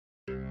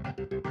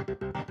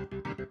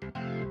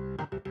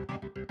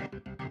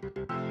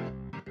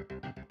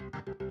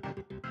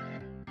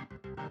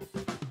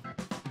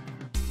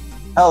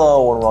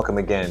Hello and welcome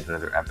again to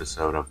another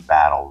episode of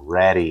Battle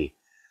Ready.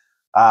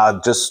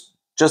 Just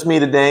me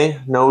today,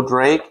 no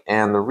Drake,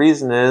 and the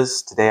reason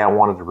is today I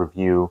wanted to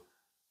review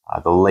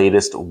the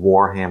latest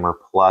Warhammer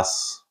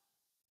Plus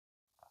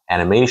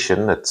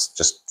animation that's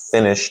just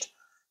finished,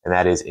 and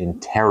that is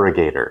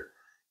Interrogator.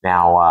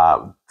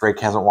 Now, Drake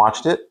hasn't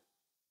watched it,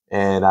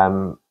 and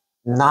I'm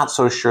not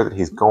so sure that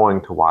he's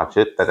going to watch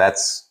it, but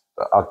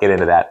I'll get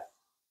into that.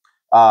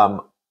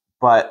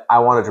 But I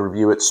wanted to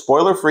review it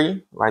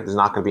spoiler-free, right? There's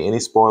not going to be any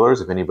spoilers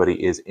if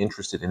anybody is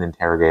interested in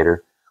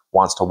Interrogator,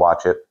 wants to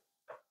watch it.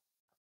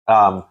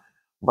 But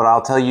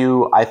I'll tell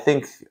you, I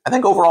think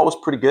overall it was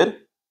pretty good.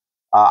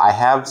 I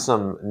have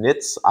some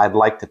nits I'd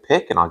like to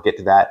pick, and I'll get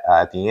to that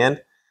at the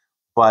end.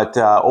 But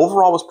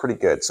overall it was pretty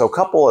good. So a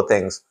couple of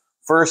things.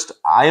 First,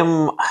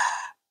 I'm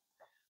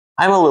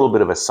a little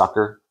bit of a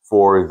sucker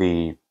for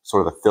the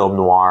sort of the film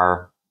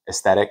noir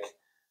aesthetic.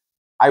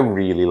 I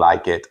really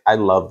like it. I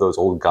love those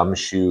old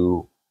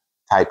gumshoe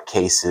type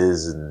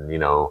cases and,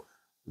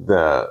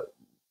 the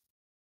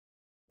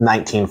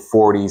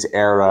 1940s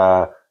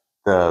era.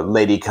 The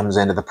lady comes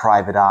into the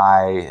private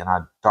eye in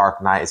a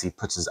dark night as he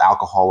puts his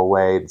alcohol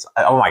away.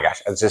 Oh my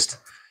gosh. It's just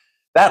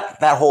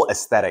that whole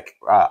aesthetic,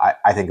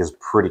 I think is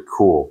pretty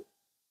cool.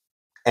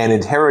 And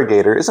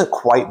Interrogator isn't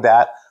quite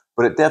that,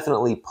 but it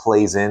definitely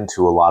plays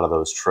into a lot of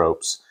those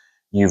tropes.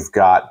 You've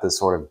got the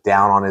sort of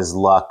down on his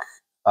luck,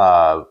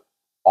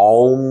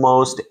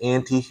 almost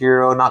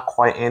anti-hero, not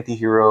quite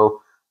anti-hero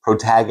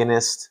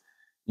protagonist.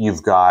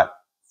 You've got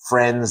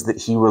friends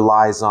that he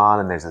relies on,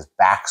 and there's this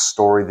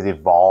backstory that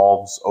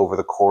evolves over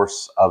the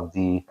course of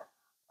the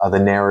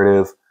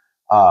narrative.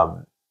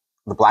 The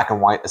black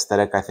and white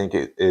aesthetic, I think,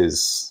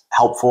 is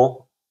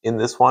helpful in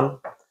this one,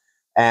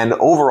 and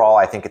overall,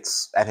 I think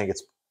it's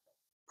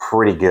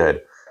pretty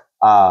good.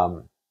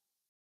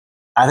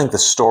 I think the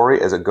story,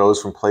 as it goes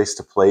from place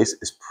to place,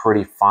 is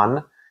pretty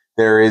fun.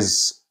 There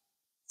is,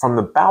 from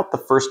about the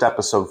first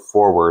episode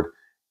forward,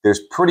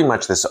 there's pretty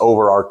much this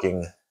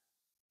overarching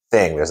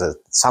thing. There's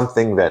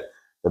something that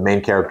the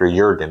main character,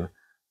 Jurgen,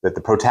 that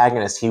the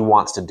protagonist, he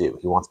wants to do.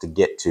 He wants to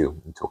get to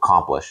and to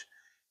accomplish.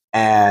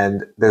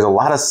 And there's a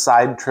lot of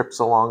side trips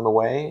along the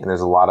way, and there's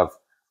a lot of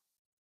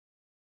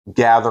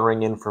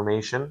gathering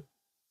information.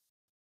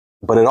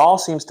 But it all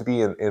seems to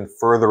be in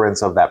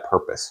furtherance of that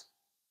purpose.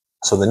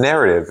 So the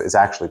narrative is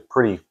actually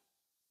pretty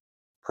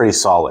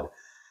solid.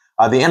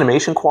 The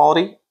animation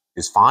quality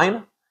is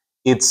fine.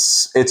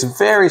 It's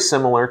very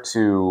similar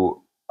to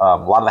a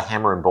lot of the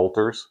Hammer and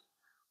Bolters,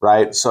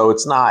 right? So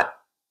it's not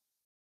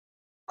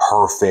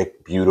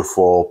perfect,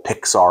 beautiful,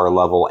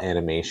 Pixar-level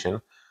animation.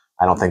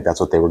 I don't think that's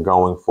what they were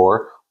going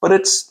for, but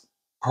it's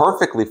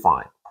perfectly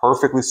fine,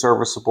 perfectly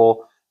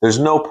serviceable. There's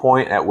no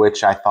point at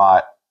which I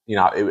thought,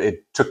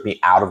 it took me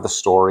out of the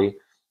story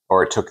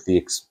or it took the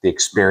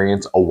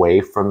experience away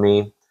from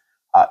me.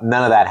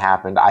 None of that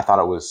happened. I thought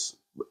it was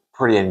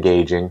pretty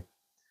engaging.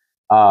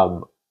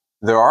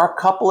 There are a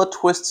couple of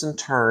twists and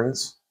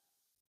turns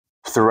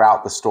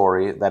throughout the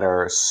story that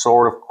are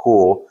sort of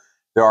cool.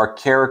 There are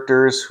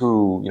characters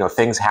who,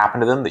 things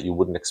happen to them that you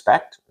wouldn't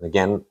expect.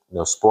 Again,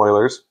 no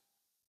spoilers.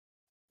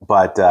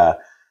 But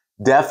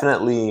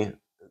definitely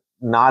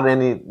not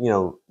any,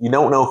 you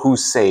don't know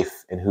who's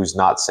safe and who's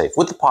not safe,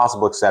 with the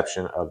possible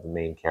exception of the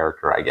main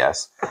character, I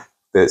guess.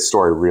 The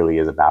story really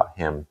is about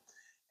him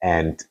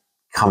and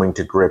coming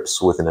to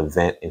grips with an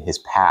event in his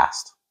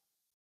past.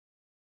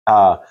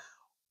 I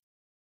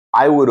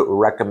would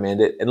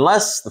recommend it,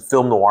 unless the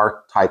film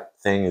noir type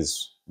thing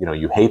is,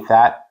 you hate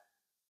that.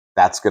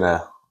 That's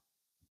gonna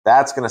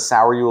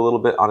sour you a little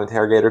bit on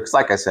Interrogator, because,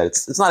 like I said,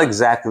 it's not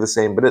exactly the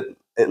same, but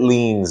it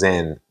leans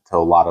in to a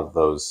lot of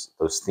those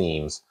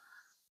themes.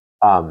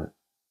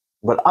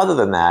 But other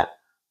than that,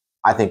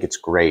 I think it's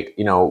great.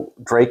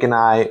 Drake and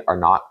I are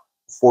not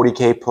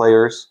 40K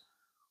players.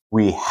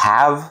 We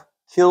have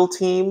Kill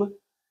Team,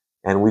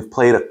 and we've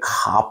played a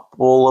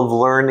couple of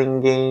learning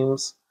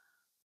games.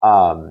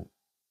 But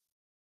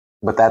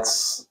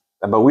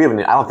we haven't.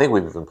 I don't think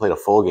we've even played a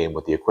full game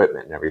with the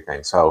equipment and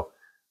everything. So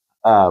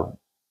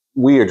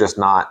we are just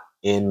not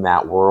in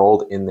that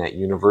world, in that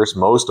universe.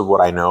 Most of what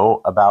I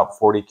know about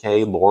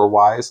 40K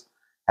lore-wise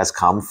has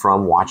come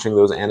from watching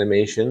those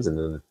animations and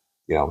then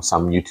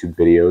some YouTube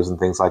videos and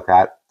things like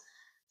that.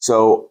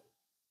 So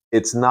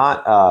it's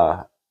not.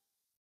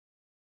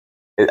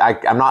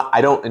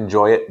 I don't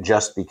enjoy it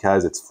just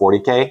because it's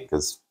 40K.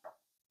 Because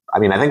I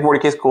think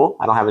 40K is cool.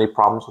 I don't have any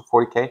problems with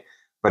 40K,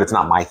 but it's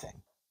not my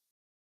thing.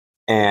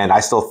 And I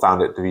still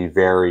found it to be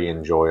very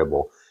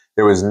enjoyable.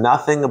 There was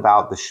nothing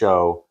about the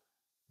show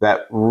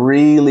that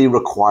really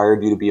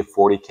required you to be a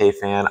 40K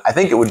fan. I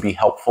think it would be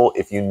helpful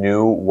if you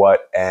knew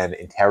what an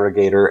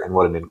interrogator and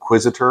what an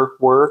inquisitor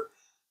were.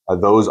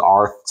 Those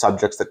are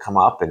subjects that come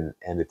up, and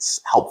it's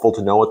helpful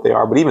to know what they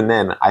are. But even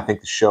then, I think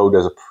the show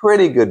does a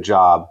pretty good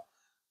job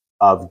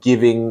of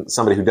giving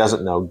somebody who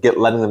doesn't know,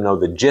 letting them know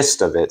the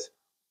gist of it,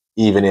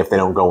 even if they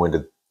don't go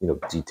into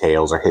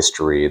details or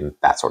history and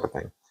that sort of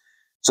thing.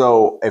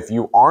 So if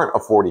you aren't a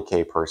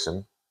 40K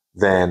person,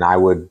 then I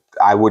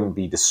wouldn't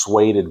be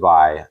dissuaded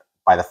by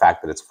the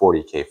fact that it's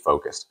 40K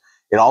focused.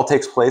 It all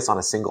takes place on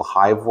a single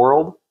hive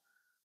world,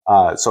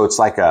 so it's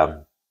like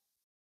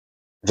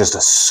just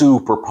a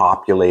super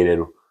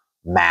populated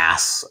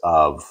mass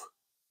of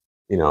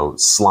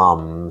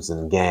slums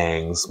and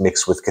gangs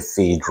mixed with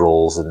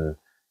cathedrals, and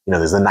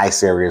there's the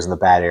nice areas and the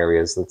bad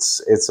areas.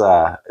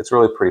 It's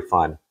really pretty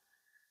fun.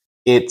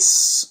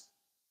 It's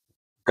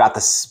got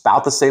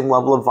about the same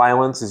level of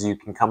violence as we've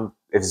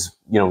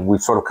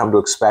sort of come to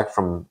expect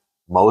from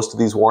most of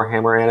these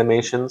Warhammer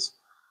animations.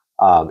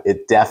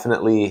 It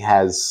definitely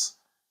has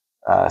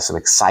some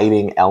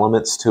exciting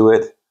elements to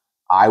it.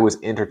 I was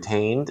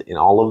entertained in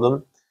all of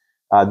them.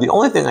 The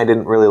only thing I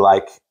didn't really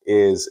like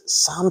is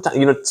sometimes,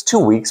 it's 2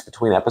 weeks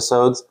between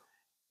episodes,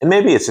 and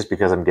maybe it's just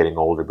because I'm getting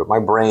older, but my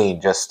brain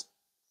just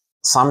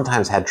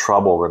sometimes had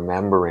trouble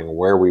remembering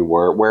where we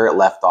were, where it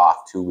left off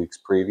 2 weeks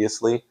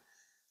previously.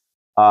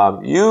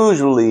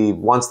 Usually,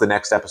 once the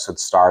next episode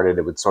started,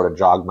 it would sort of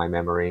jog my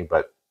memory,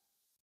 but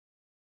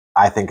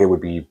I think it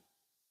would be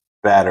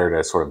better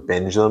to sort of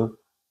binge them.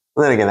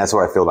 But then again, that's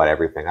what I feel about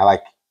everything. I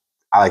like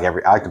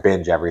to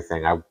binge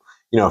everything.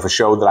 If a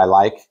show that I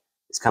like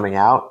is coming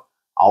out,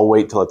 I'll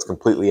wait till it's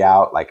completely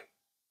out, like,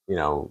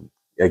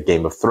 a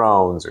Game of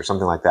Thrones or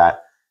something like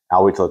that.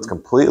 I'll wait till it's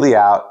completely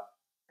out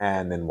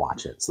and then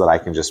watch it so that I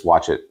can just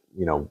watch it,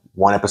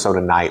 one episode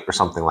a night or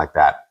something like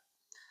that.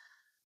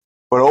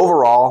 But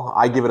overall,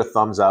 I give it a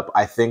thumbs up.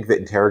 I think that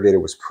Interrogator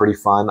was pretty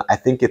fun. I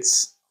think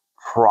it's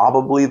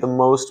probably the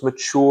most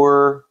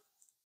mature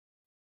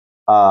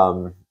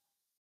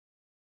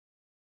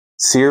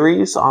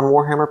series on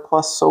Warhammer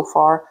Plus so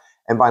far.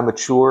 And by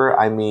mature,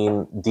 I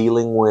mean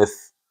dealing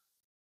with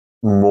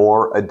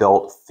more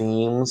adult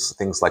themes,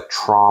 things like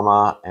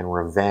trauma and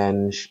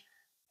revenge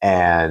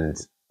and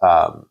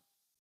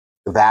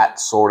that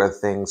sort of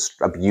thing,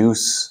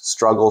 abuse,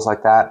 struggles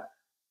like that.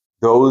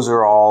 Those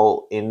are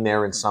all in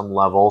there in some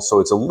level. So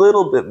it's a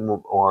little bit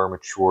more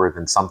mature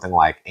than something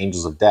like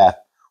Angels of Death,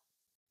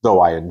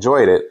 though I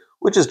enjoyed it,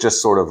 which is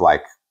just sort of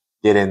like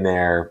get in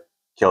there,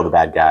 kill the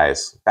bad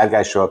guys. Bad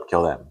guys show up,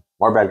 kill them.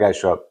 More bad guys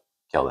show up,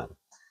 kill them.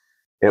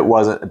 It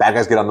wasn't, bad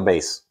guys get on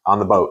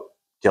the boat,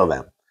 kill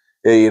them.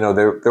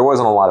 There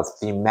wasn't a lot of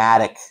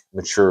thematic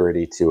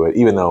maturity to it,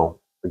 even though,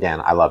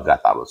 again, I loved it. I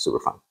thought it was super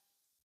fun.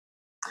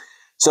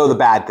 So the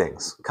bad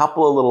things, a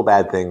couple of little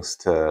bad things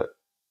to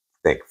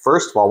think.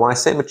 First of all, when I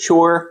say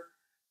mature,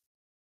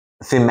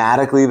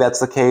 thematically that's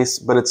the case,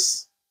 but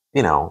it's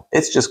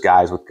just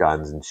guys with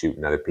guns and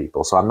shooting other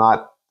people. So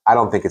I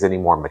don't think it's any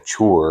more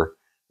mature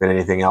than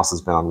anything else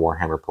that's been on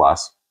Warhammer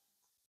Plus.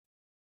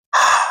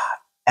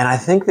 And I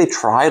think they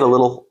tried a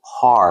little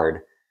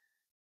hard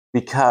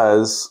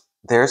because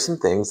there are some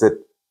things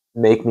that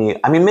make me,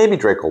 maybe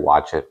Drake will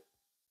watch it.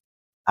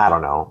 I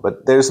don't know.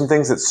 But there's some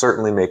things that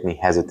certainly make me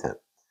hesitant.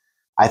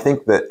 I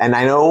think that, and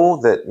I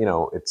know that,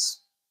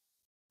 it's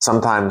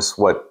sometimes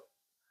what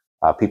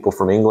people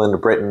from England or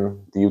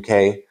Britain, the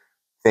UK,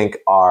 think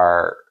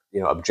are,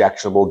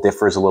 objectionable,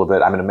 differs a little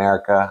bit. I'm in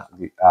America,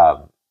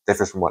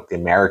 differs from what the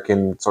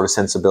American sort of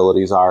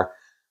sensibilities are.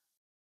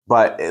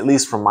 But at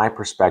least from my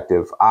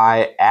perspective,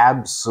 I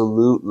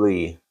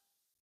absolutely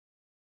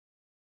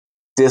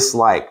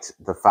disliked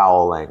the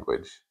foul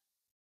language.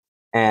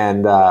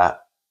 And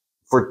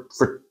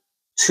for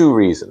two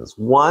reasons.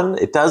 One,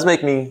 it does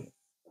make me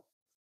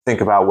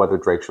think about whether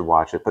Drake should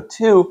watch it. But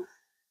two,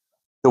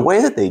 the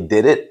way that they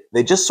did it,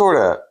 they just sort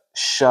of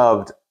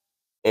shoved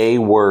a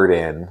word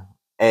in,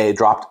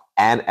 dropped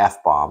an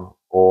F-bomb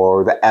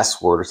or the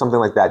S word or something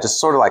like that. Just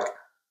sort of like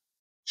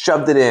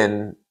shoved it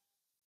in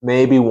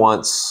maybe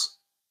once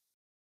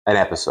an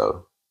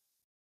episode.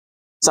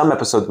 Some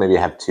episodes maybe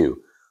have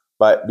two.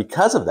 But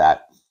because of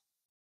that,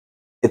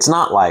 it's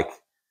not like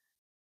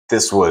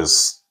this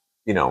was,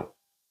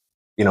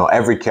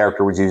 every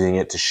character was using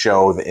it to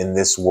show that in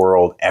this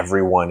world,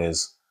 everyone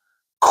is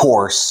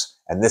coarse,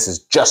 and this is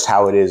just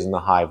how it is in the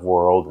hive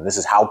world, and this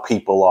is how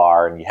people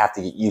are, and you have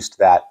to get used to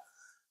that.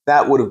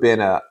 That would have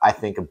been, I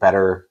think, a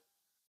better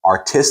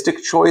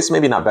artistic choice.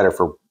 Maybe not better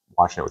for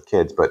watching it with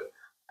kids, but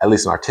at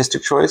least an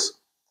artistic choice.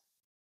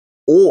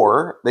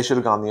 Or they should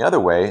have gone the other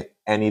way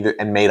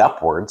and made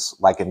upwards,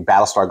 like in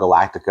Battlestar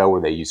Galactica,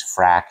 where they use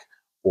frack,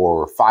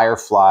 or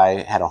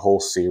Firefly had a whole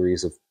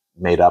series of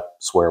made up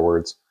swear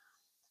words,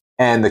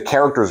 and the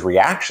characters'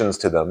 reactions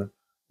to them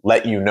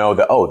let you know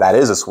that, oh, that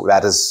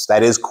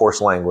is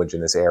coarse language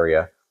in this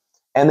area.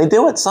 And they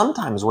do it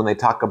sometimes when they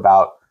talk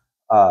about,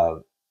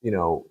 they'll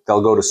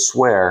go to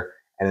swear,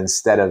 and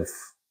instead of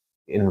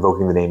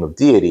invoking the name of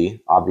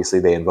deity, obviously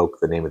they invoke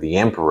the name of the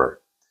emperor.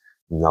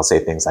 And they'll say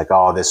things like,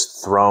 oh,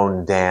 this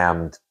throne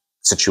damned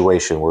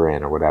situation we're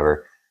in, or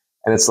whatever.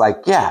 And it's like,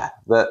 yeah,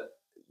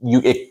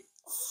 it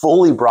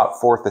fully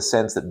brought forth the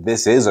sense that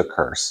this is a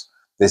curse.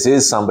 This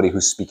is somebody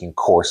who's speaking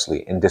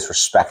coarsely and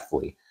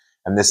disrespectfully.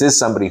 And this is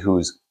somebody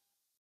whose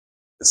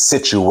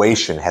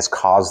situation has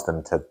caused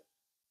them to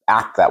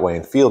act that way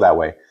and feel that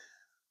way,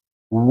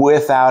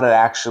 without it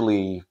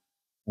actually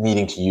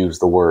needing to use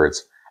the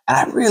words. And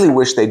I really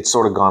wish they'd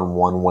sort of gone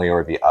one way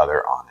or the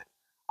other on it.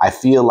 I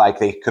feel like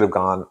they could have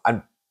gone,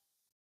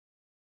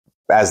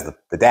 as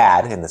the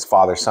dad in this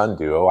father-son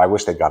duo, I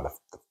wish they'd gone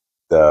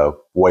the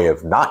way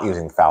of not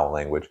using foul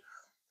language.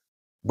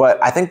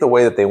 But I think the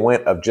way that they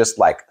went of just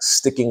like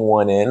sticking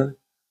one in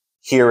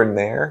here and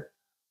there,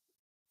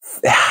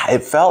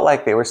 it felt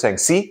like they were saying,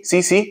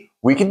 see,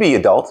 we can be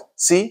adult,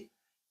 see?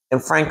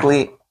 And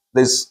frankly,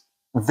 there's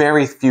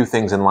very few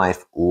things in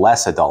life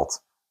less adult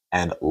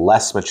and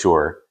less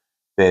mature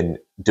than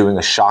doing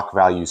a shock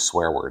value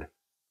swear word.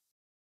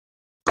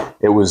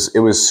 It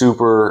was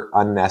super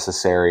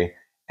unnecessary,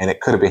 and it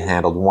could have been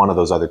handled one of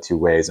those other two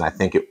ways, and I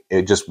think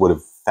it just would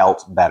have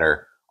felt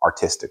better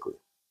artistically.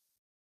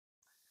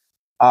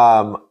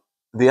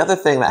 The other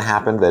thing that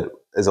happened that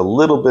is a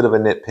little bit of a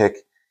nitpick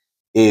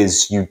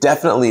is you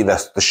definitely,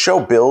 the show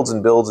builds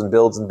and builds and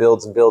builds and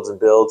builds and builds and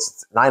builds.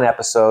 It's 9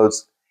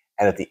 episodes,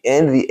 and at the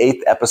end of the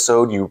 8th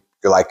episode, you're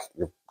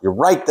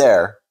right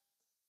there.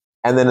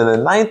 And then in the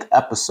 9th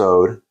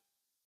episode,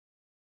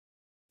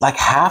 like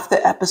half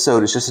the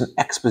episode is just an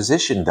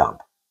exposition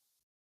dump.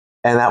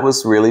 And that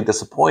was really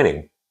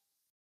disappointing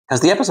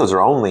because the episodes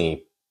are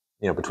only,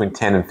 between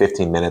 10 and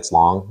 15 minutes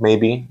long,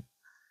 maybe.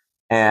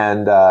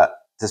 And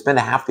to spend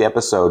half the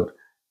episode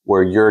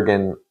where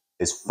Jurgen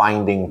is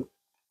finding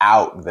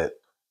out that,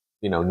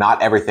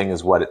 not everything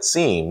is what it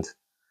seemed.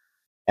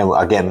 And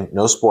again,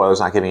 no spoilers,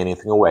 not giving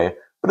anything away,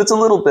 but it's a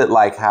little bit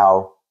like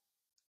how,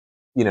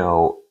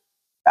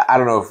 I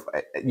don't know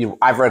if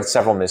I've read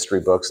several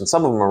mystery books and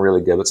some of them are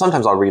really good, but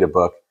sometimes I'll read a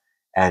book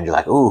and you're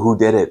like, ooh, who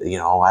did it?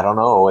 I don't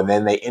know. And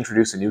then they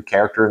introduce a new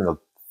character in the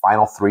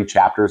final 3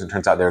 chapters and it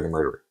turns out they're the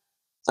murderer.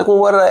 It's like, well,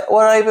 what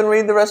did I even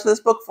read the rest of this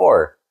book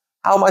for?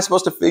 How am I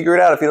supposed to figure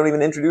it out if you don't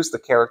even introduce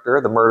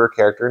the murder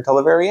character until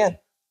the very end?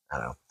 I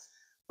don't know.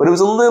 But it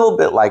was a little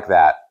bit like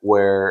that,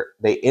 where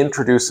they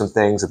introduce some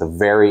things at the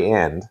very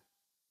end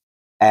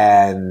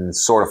and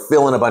sort of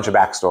fill in a bunch of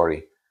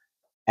backstory.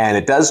 And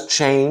it does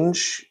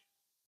change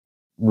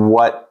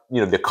what,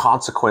 the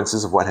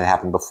consequences of what had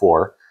happened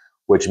before,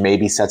 which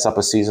maybe sets up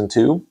a season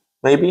 2,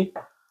 maybe.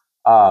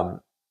 But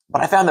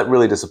I found that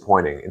really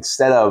disappointing.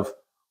 Instead of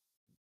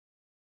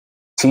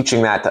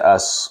teaching that to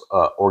us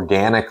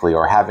organically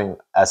or having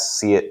us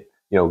see it,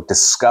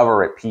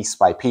 discover it piece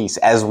by piece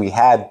as we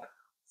had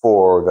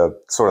for the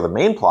sort of the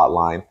main plot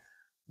line,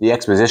 the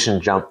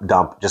exposition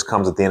dump just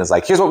comes at the end. It's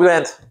like, here's what we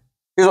meant,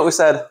 here's what we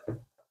said,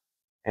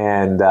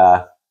 and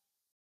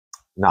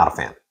not a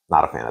fan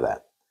of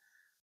that.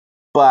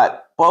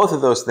 But both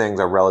of those things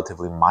are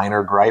relatively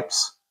minor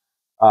gripes.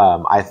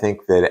 I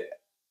think that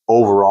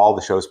overall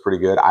the show is pretty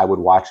good. I would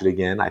watch it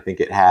again. I think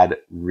it had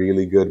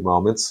really good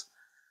moments.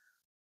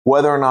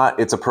 Whether or not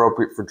it's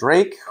appropriate for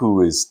Drake,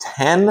 who is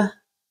 10,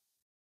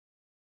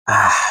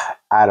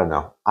 I don't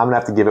know. I'm going to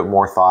have to give it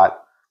more thought.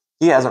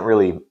 He hasn't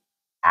really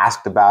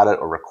asked about it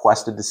or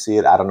requested to see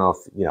it. I don't know if,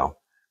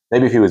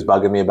 maybe if he was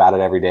bugging me about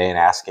it every day and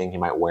asking, he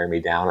might wear me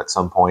down at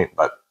some point.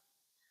 But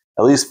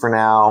at least for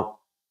now,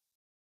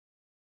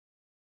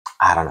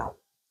 I don't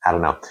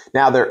know.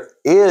 Now, there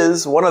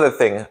is one other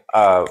thing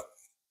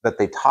that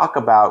they talk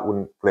about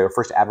when they were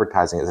first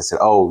advertising it. They said,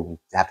 oh,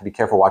 you have to be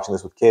careful watching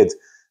this with kids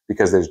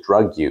because there's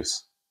drug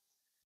use.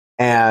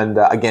 And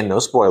again, no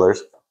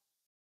spoilers,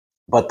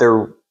 but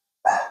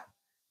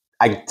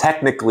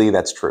technically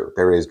that's true.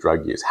 There is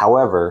drug use.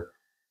 However,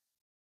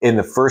 in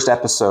the first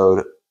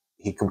episode,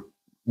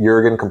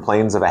 Jurgen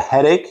complains of a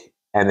headache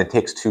and then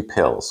takes 2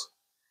 pills.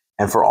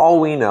 And for all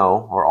we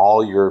know, or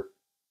all your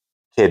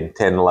kid,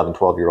 10, 11,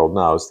 12-year-old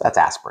knows, that's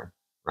aspirin,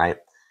 right?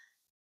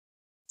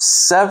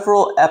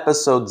 Several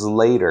episodes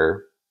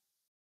later,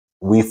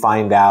 we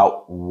find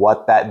out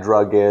what that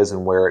drug is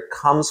and where it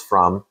comes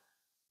from.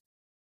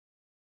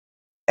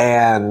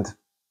 And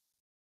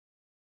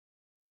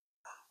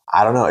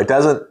I don't know. It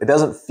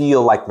doesn't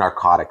feel like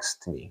narcotics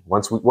to me.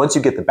 Once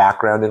you get the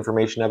background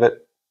information of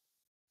it.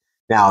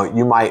 Now,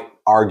 you might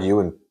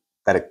argue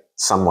that it's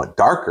somewhat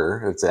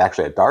darker. It's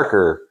actually a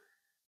darker,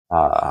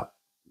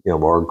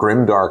 more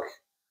grimdark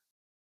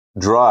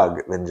drug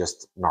than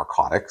just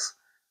narcotics.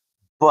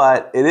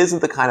 But it isn't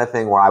the kind of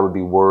thing where I would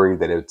be worried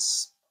that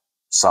it's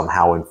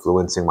somehow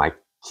influencing my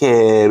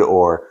kid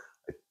or,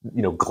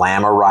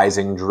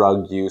 glamorizing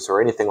drug use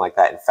or anything like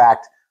that. In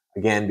fact,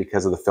 again,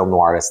 because of the film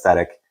noir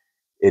aesthetic,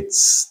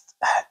 it's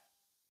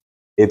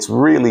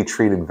really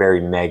treated very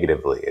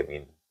negatively. I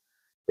mean,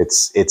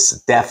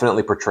 it's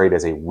definitely portrayed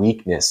as a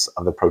weakness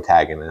of the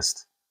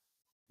protagonist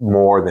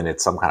more than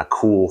it's some kind of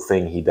cool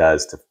thing he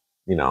does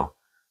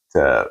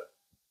to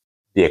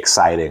be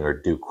exciting or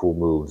do cool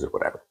moves or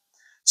whatever.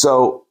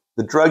 So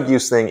the drug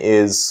use thing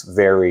is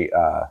very,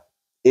 I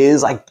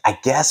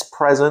guess,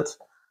 present,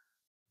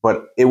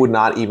 but I would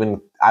not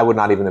even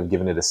have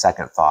given it a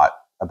second thought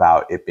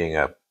about it being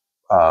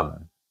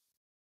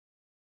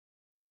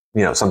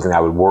something I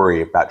would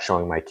worry about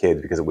showing my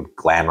kids because it would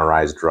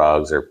glamorize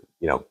drugs or,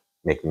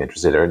 make them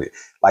interested. Or,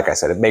 like I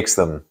said, it makes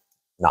them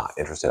not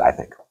interested, I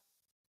think.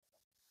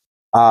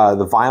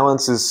 The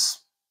violence is,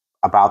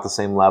 about the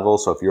same level.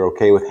 So if you're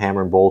okay with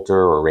Hammer and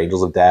Bolter or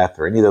Angels of Death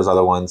or any of those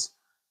other ones,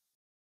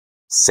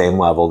 same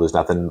level. There's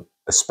nothing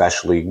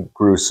especially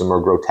gruesome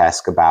or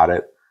grotesque about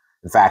it.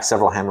 In fact,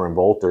 several Hammer and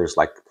Bolters,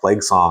 like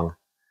Plague Song,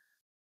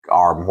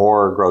 are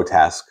more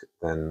grotesque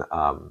than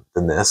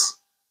this.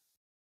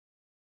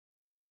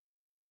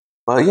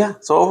 But yeah,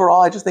 so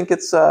overall, I just think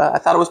it's. I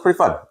thought it was pretty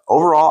fun.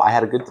 Overall, I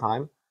had a good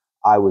time.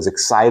 I was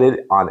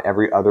excited on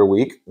every other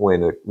week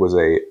when it was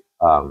a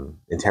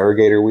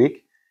Interrogator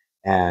week,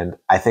 and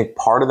I think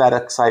part of that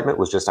excitement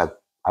was just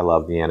I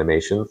love the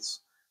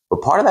animations,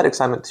 but part of that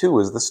excitement too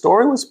was the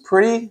story was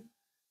pretty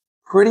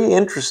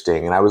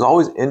interesting, and I was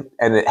always in,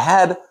 and it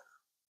had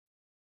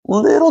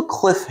little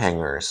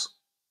cliffhangers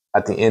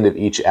at the end of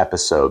each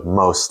episode.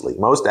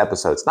 Most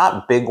episodes,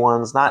 not big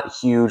ones, not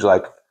huge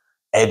like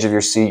edge of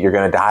your seat, you're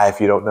gonna die if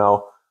you don't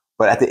know.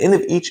 But at the end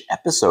of each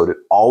episode, it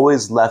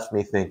always left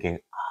me thinking,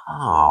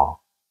 oh,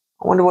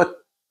 I wonder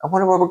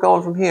where we're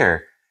going from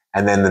here.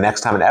 And then the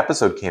next time an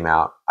episode came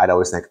out, I'd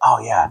always think, oh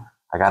yeah,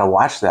 I gotta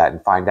watch that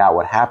and find out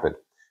what happened.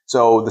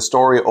 So the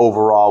story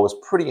overall was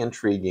pretty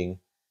intriguing,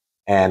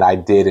 and I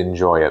did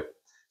enjoy it.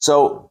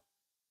 So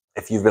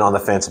if you've been on the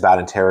fence about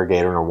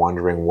Interrogator and are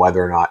wondering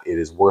whether or not it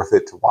is worth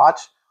it to watch,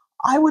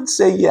 I would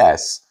say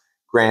yes.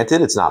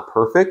 Granted, it's not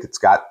perfect. It's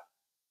got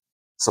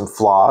some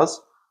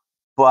flaws,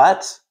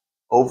 but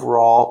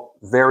overall,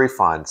 very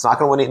fun. It's not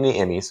going to win any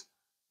Emmys,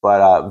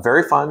 but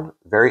very fun,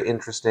 very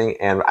interesting,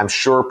 and I'm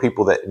sure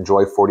people that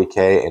enjoy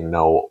 40K and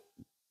know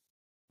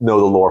the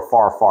lore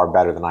far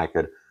better than I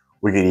could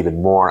would get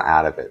even more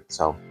out of it.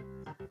 So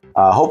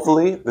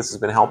hopefully this has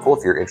been helpful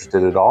if you're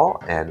interested at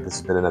all, and this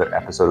has been another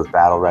episode of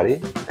Battle Ready.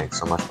 Thanks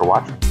so much for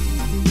watching.